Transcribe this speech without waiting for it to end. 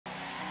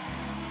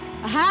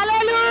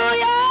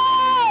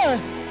Hallelujah!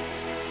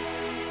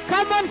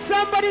 Come on,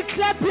 somebody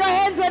clap your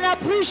hands and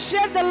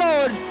appreciate the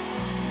Lord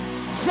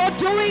for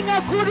doing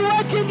a good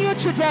work in you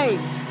today.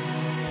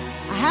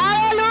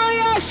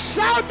 Hallelujah!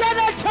 Shout at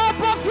the top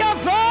of your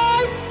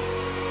voice.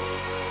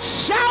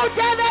 Shout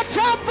at the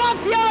top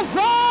of your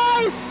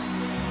voice.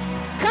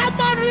 Come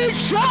on,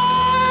 rejoice.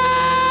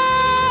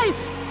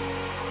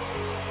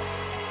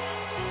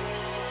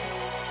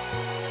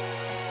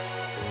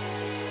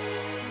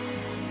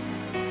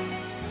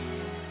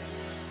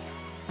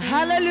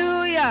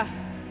 Hallelujah.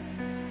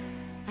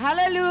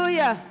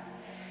 Hallelujah.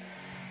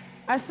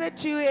 I said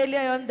to you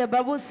earlier on, the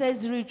Bible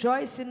says,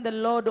 rejoice in the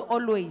Lord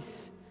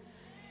always.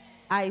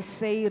 I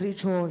say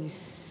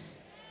rejoice.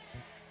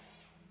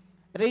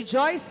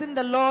 Rejoice in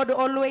the Lord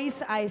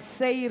always. I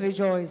say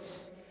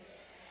rejoice.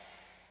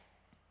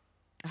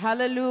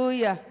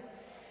 Hallelujah.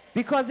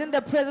 Because in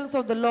the presence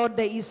of the Lord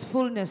there is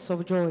fullness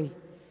of joy.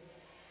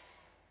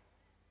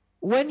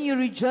 When you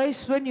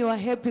rejoice, when you are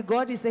happy,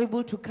 God is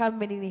able to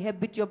come and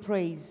inhabit your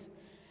praise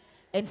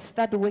and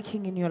start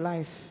working in your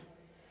life.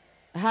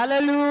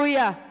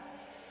 Hallelujah.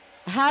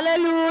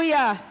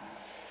 Hallelujah.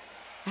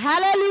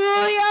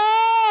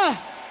 Hallelujah.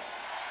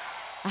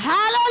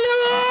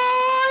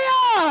 Hallelujah.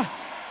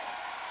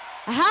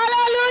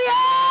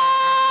 Hallelujah.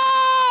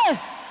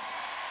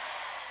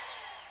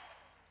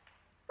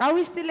 Are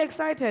we still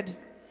excited?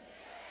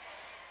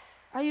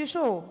 Are you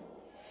sure?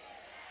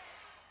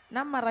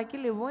 Namara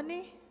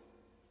kilevoni.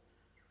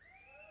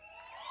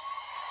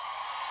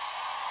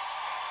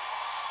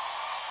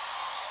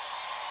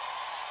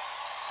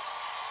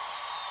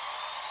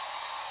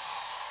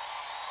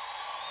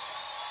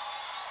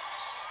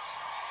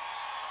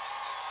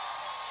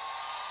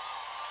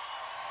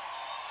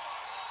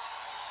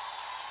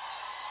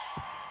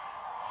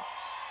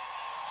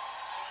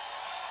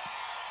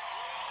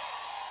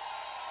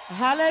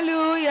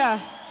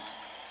 Hallelujah.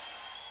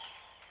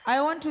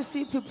 I want to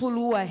see people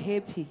who are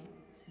happy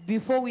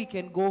before we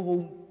can go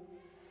home.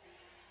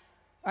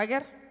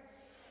 Okay?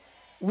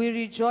 We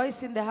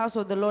rejoice in the house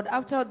of the Lord.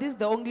 After all, this is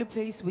the only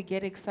place we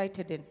get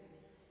excited in.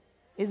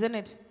 Isn't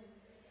it?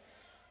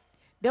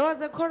 There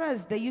was a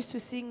chorus they used to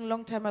sing a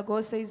long time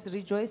ago, says,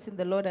 rejoice in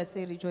the Lord, I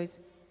say rejoice.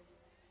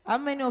 How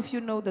many of you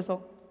know the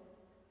song?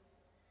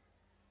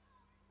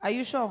 Are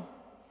you sure?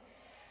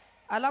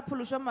 Allah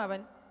Pulusha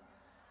Mavan.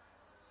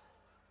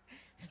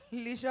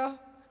 Lisha.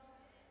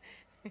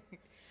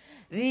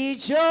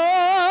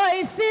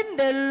 Rejoice in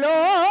the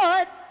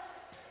Lord.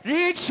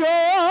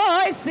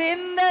 Rejoice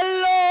in the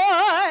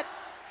Lord.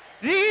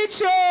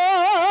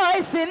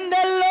 Rejoice in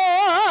the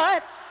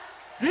Lord.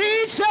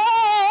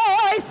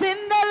 Rejoice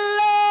in the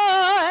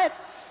Lord.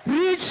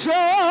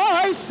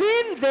 Rejoice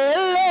in the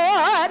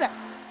Lord.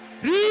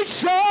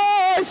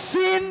 Rejoice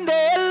in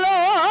the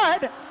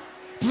Lord.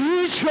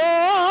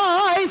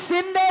 Rejoice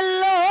in the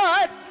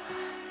Lord.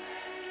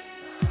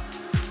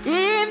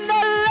 In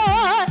the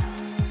Lord.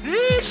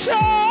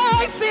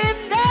 Rejoice in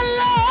the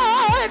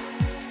Lord.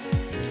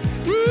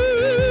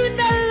 In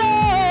the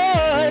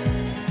Lord.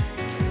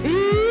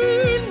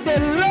 In the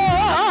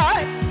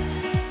Lord.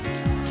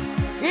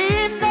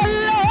 In the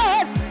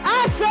Lord. I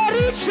say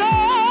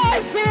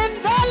rejoice in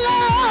the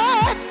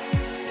Lord.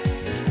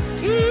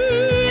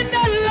 In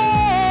the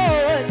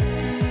Lord.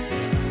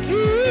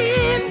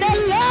 In the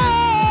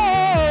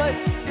Lord.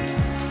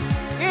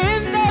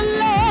 In the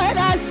Lord.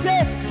 I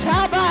say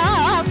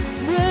Tabak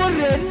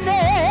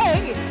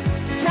Mureneng.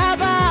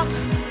 Tabak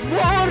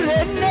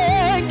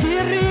Mureneng.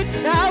 Kiri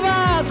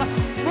Tabak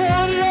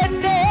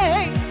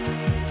Mureneng.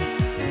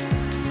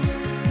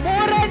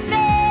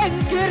 Mureneng.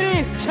 Kiri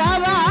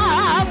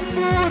Tabak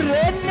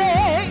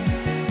Mureneng.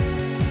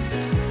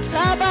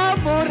 Tabak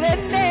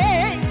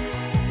Mureneng.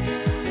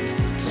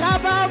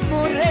 Tabak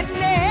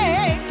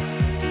Mureneng.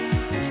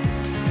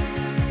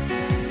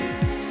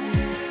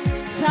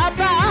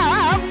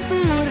 Tabak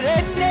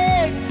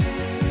Mureneng.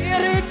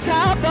 Kiri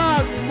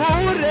Tabak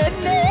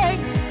Mureneng.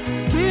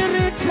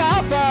 Kiri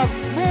Tabak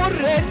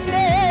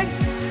Mureneng.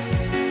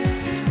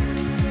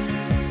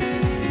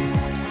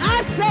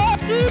 I said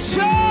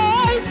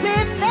rejoice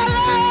in the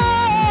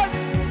Lord.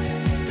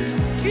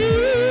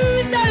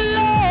 In the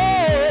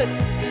Lord.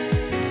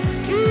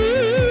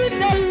 In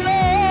the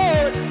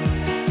Lord.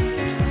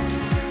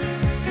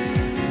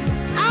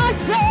 I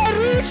said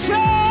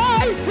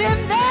rejoice in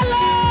the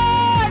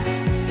Lord.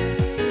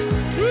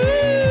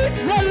 In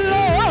the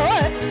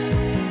Lord.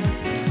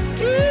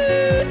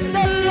 In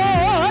the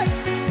Lord.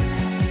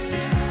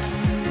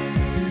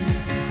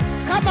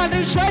 Come on,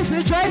 rejoice,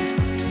 rejoice.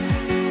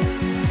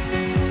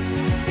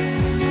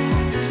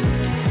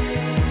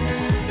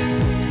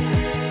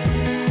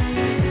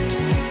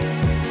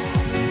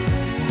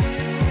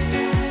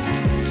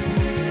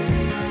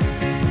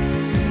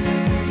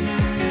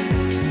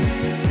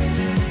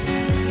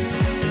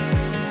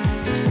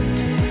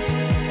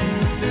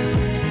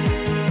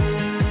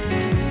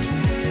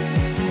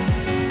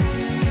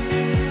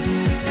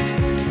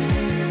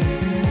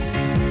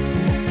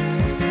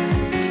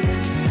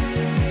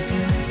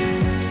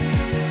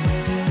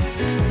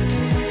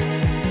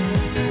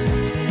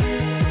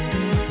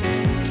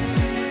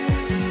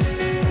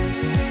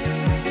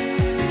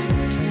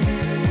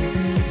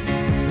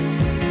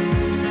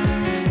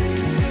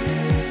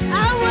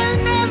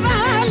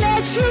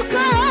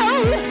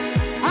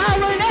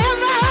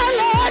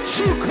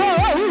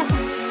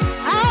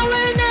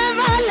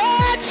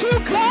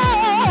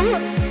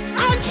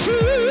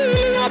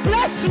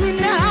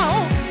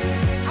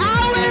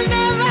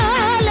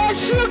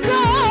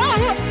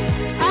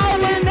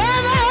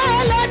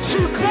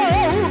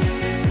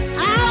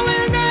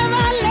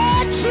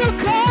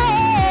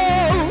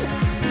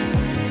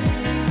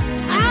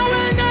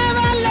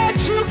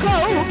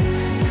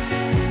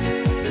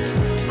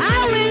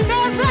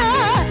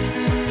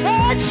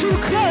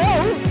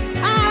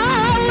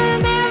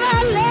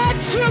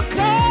 let you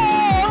go.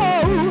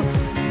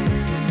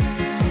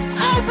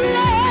 Oh,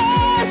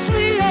 bless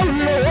me, oh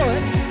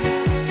Lord.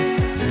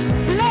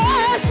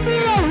 Bless me,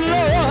 oh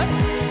Lord.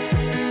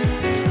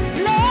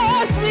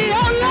 Bless me,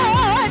 oh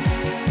Lord.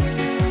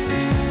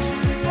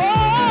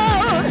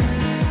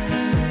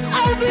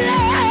 Oh,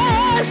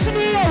 bless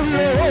me, oh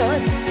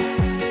Lord.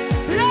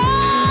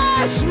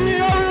 Bless me,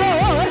 oh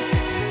Lord.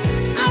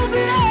 Oh,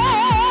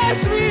 bless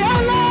me,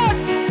 oh Lord.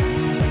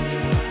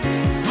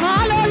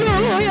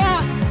 Hallelujah.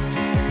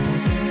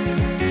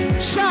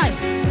 Shine.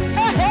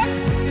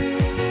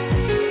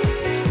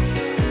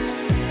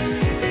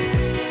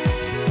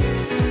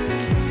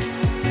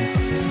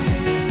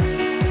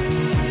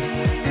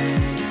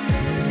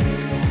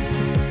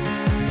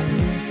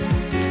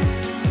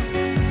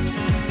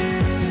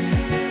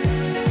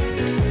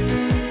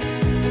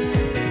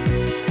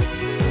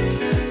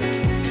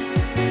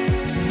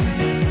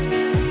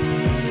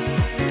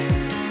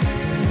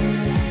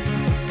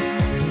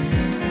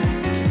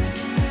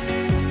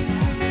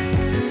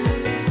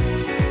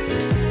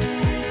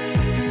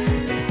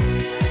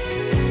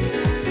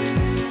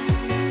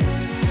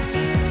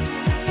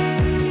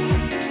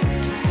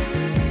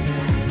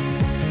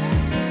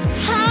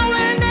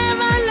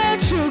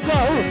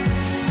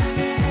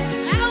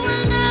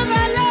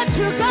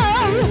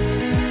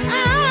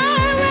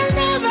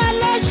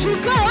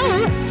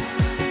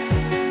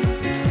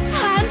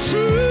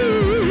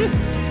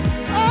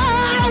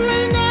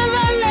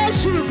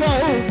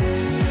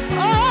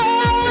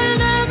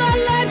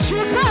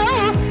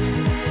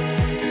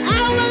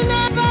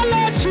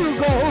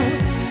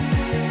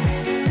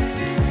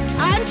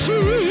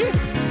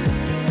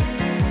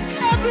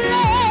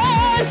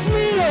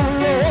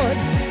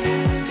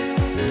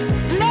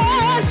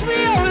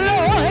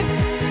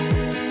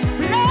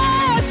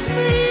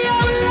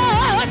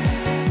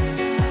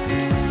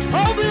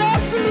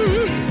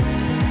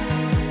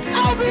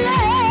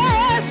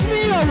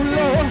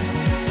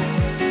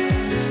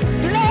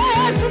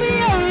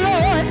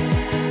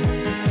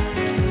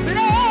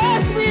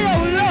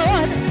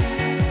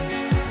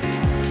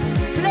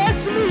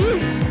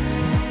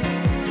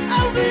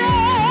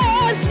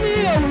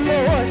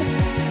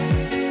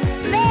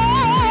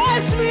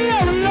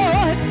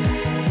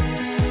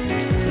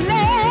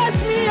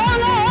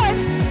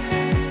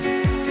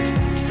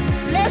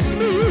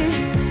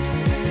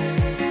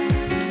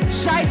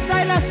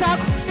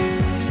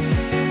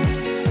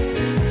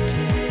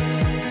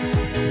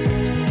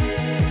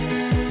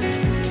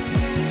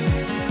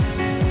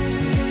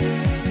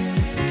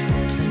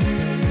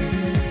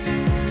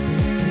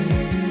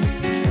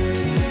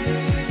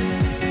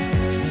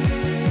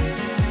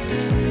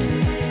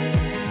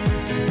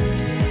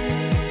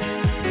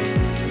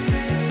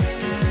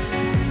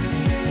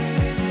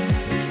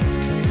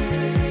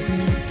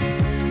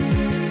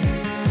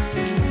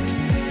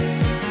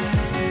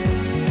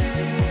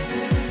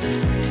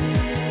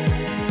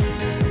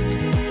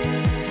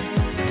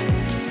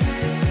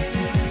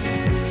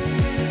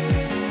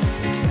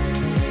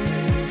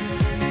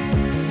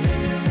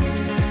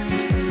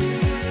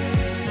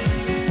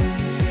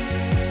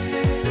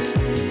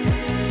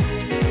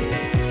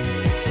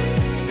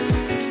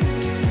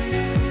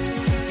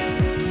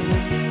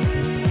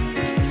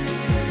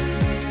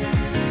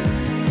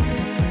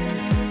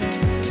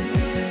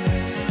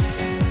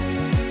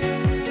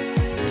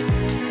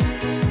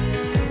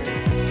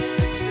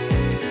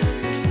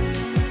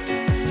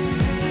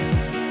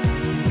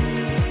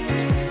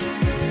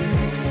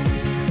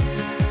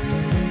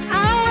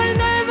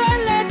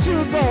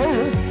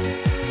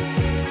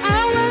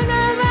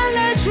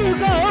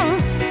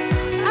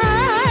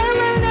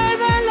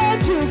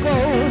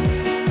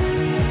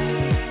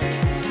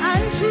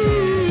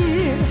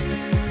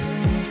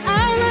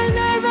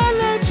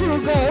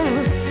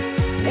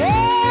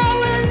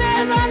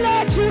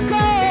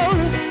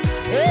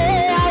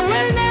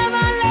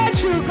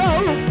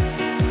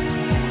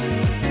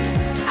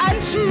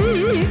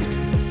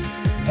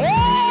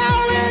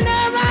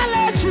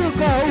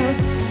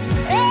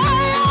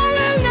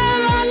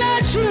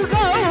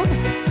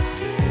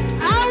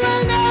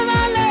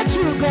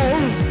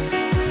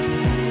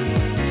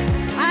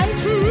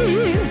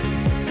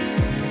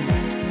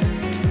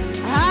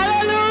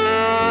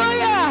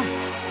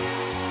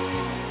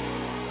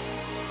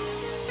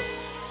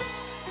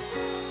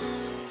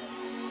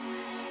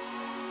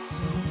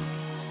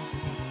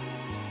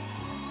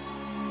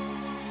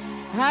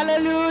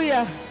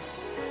 Hallelujah.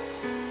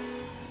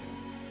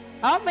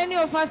 How many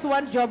of us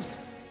want jobs?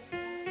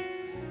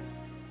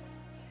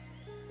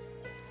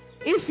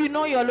 If you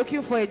know you're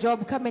looking for a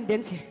job, come and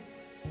dance here.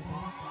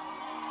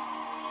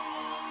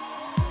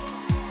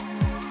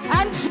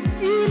 And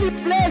really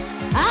bless.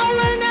 I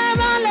will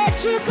never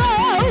let you go.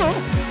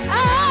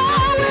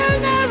 I will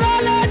never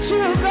let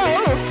you go.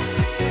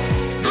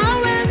 I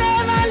will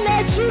never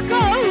let you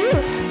go.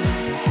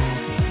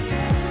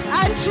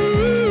 And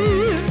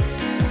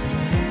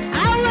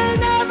I will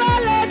never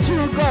let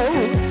you go.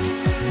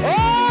 Oh,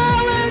 I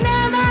will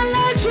never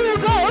let you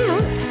go.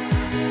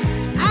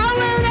 I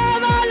will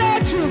never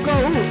let you go.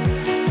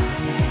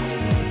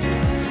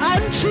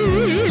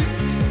 Until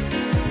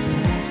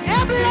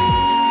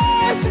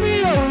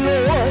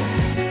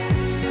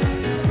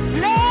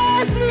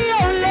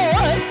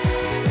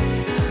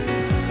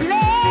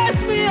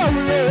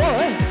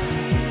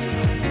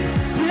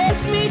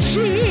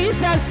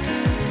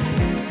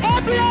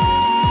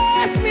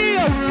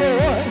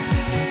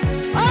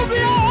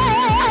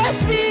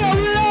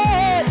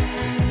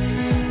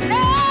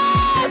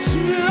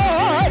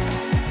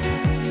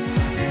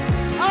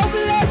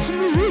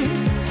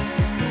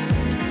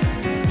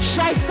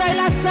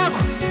style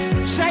sakho,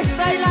 shaya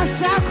style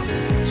sakho,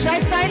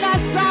 shaya style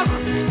sakho,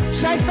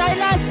 shaya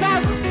style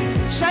sakho,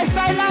 shaya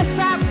style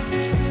sakho.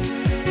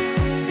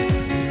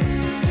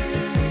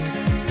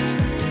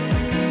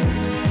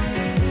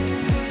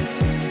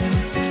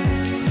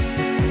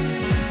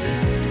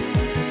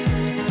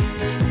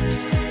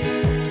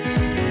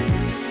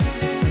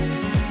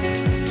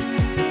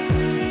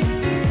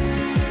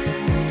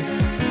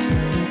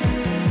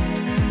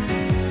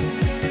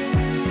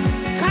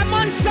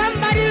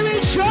 Somebody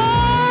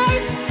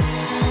rejoice.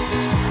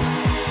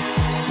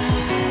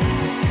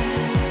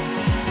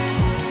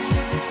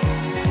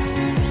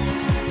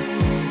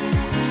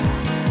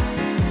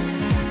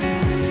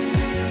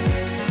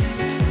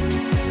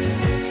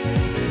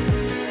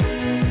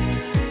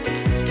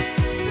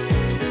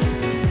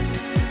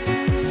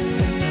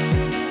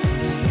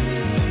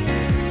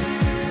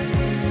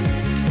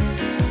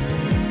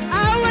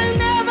 I will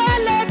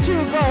never let you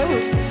go.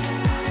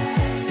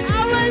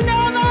 I will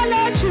never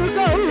let you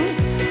go.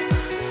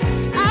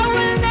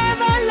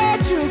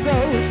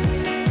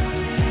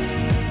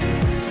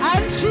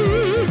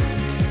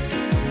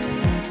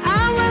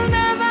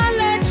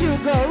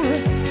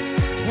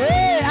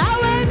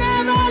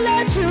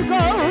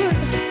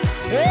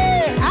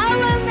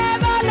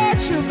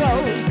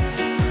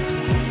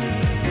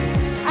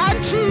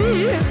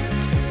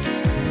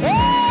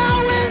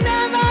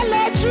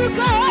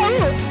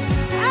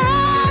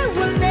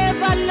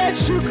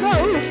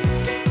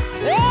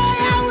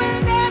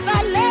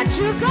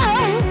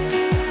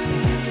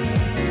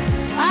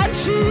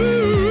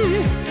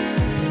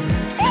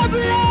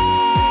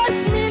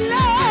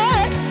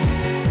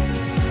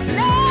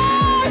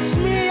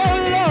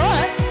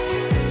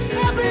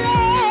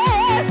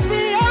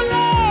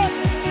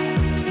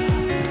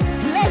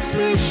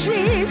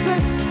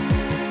 Jesus,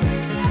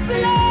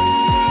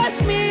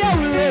 bless me, oh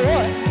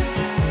Lord.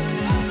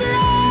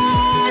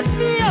 Bless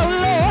me, oh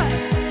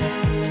Lord.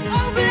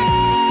 Oh,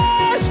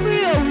 bless me,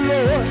 oh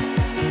Lord.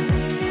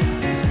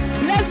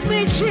 Bless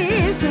me,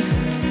 Jesus.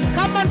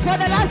 Come on, for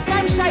the last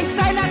time, shall I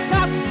stand us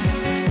up?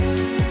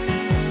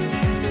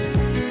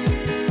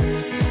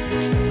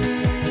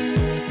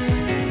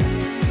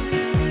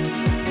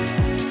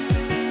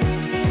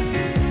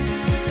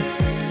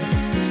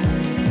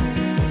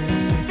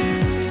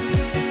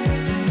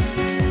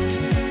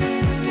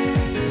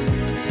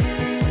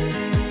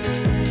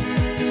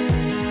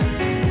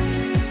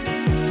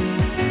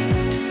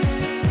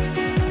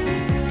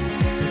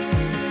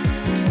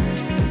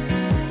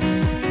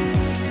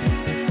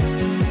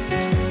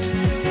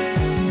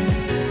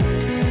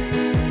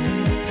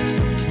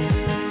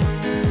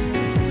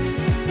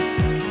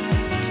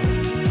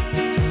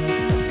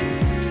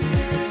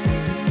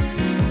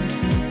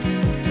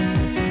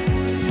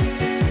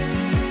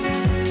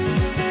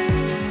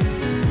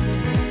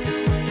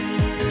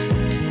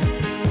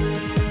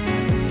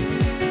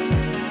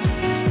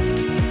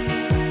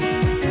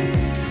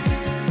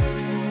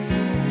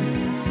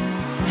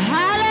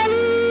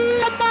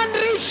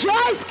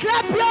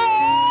 Clap your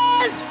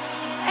hands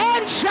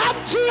and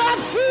jump to your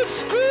feet,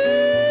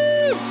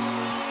 scream.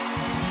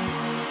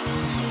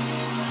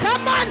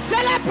 Come on,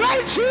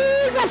 celebrate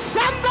Jesus,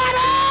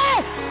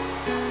 somebody.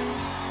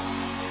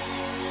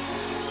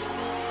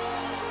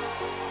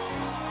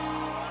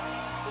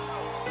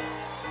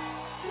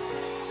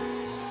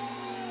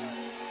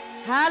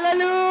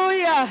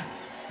 Hallelujah.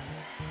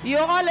 You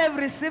all have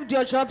received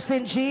your jobs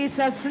in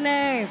Jesus'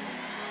 name.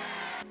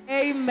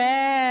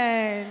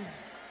 Amen.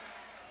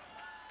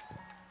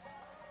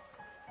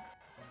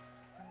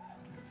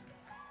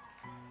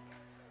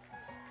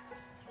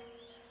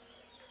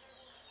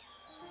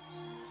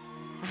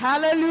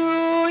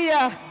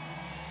 Hallelujah.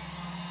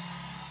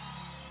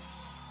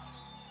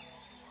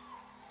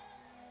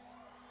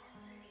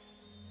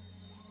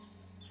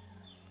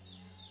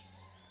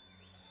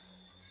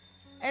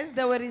 As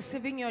they were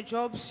receiving your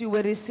jobs, you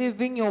were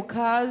receiving your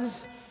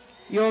cars,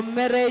 your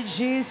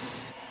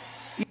marriages,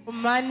 your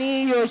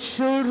money, your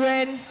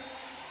children.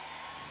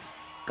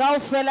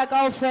 Kaufela,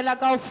 kaufela,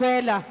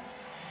 kaufela.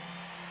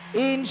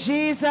 In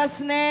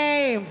Jesus'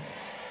 name.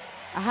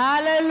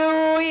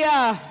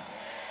 Hallelujah.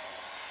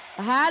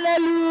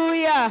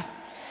 Hallelujah.